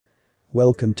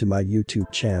Welcome to my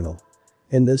YouTube channel.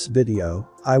 In this video,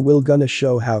 I will gonna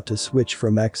show how to switch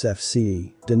from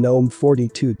XFCE to GNOME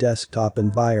 42 desktop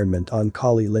environment on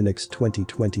Kali Linux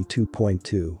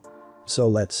 2022.2. So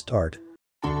let's start.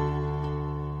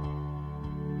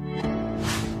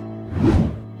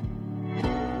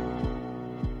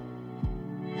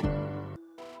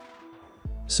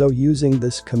 So using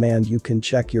this command you can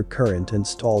check your current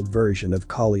installed version of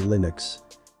Kali Linux.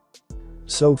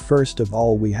 So first of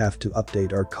all we have to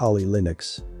update our Kali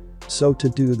Linux. So to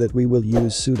do that we will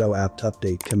use sudo apt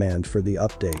update command for the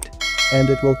update. And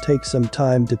it will take some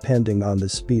time depending on the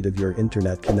speed of your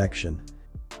internet connection.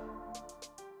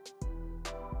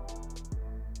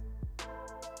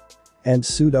 And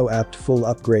sudo apt full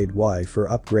upgrade y for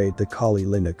upgrade the Kali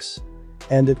Linux.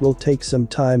 And it will take some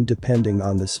time depending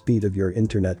on the speed of your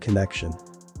internet connection.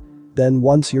 Then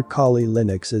once your Kali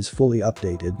Linux is fully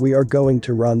updated we are going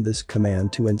to run this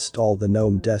command to install the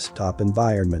GNOME desktop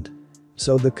environment.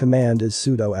 So the command is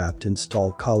sudo apt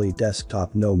install Kali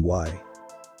desktop GNOME y.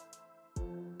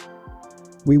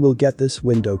 We will get this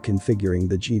window configuring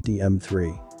the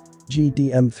GDM3.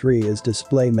 GDM3 is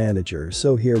display manager,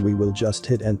 so here we will just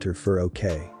hit enter for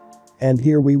OK. And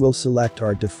here we will select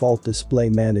our default display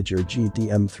manager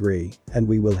GDM3 and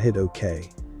we will hit OK.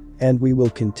 And we will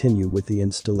continue with the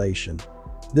installation.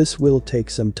 This will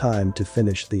take some time to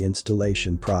finish the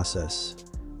installation process.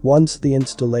 Once the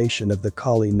installation of the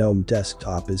Kali GNOME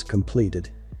desktop is completed,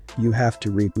 you have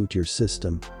to reboot your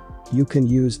system. You can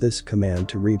use this command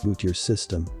to reboot your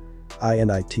system.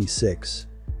 init6.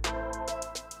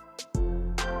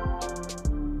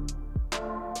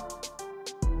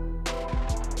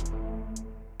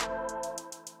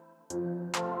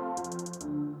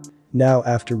 Now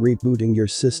after rebooting your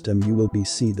system you will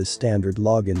see the standard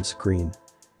login screen.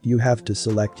 You have to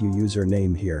select your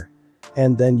username here.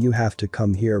 And then you have to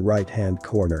come here right hand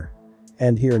corner.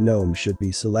 And here GNOME should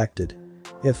be selected.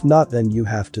 If not then you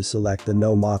have to select the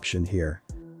GNOME option here.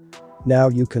 Now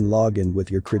you can log in with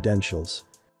your credentials.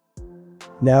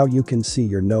 Now you can see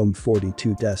your GNOME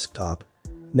 42 desktop.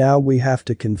 Now we have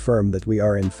to confirm that we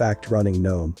are in fact running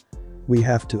GNOME. We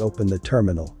have to open the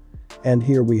terminal. And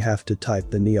here we have to type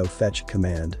the neo fetch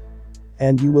command.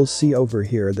 And you will see over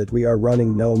here that we are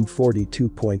running GNOME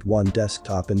 42.1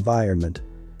 desktop environment.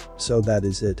 So that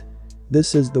is it.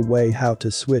 This is the way how to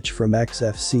switch from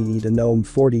XFCE to GNOME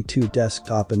 42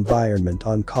 desktop environment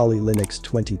on Kali Linux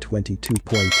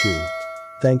 2022.2.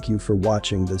 Thank you for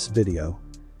watching this video.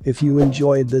 If you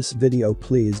enjoyed this video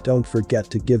please don't forget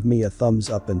to give me a thumbs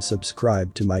up and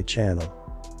subscribe to my channel.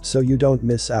 So you don't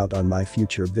miss out on my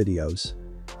future videos.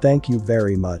 Thank you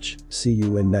very much, see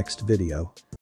you in next video.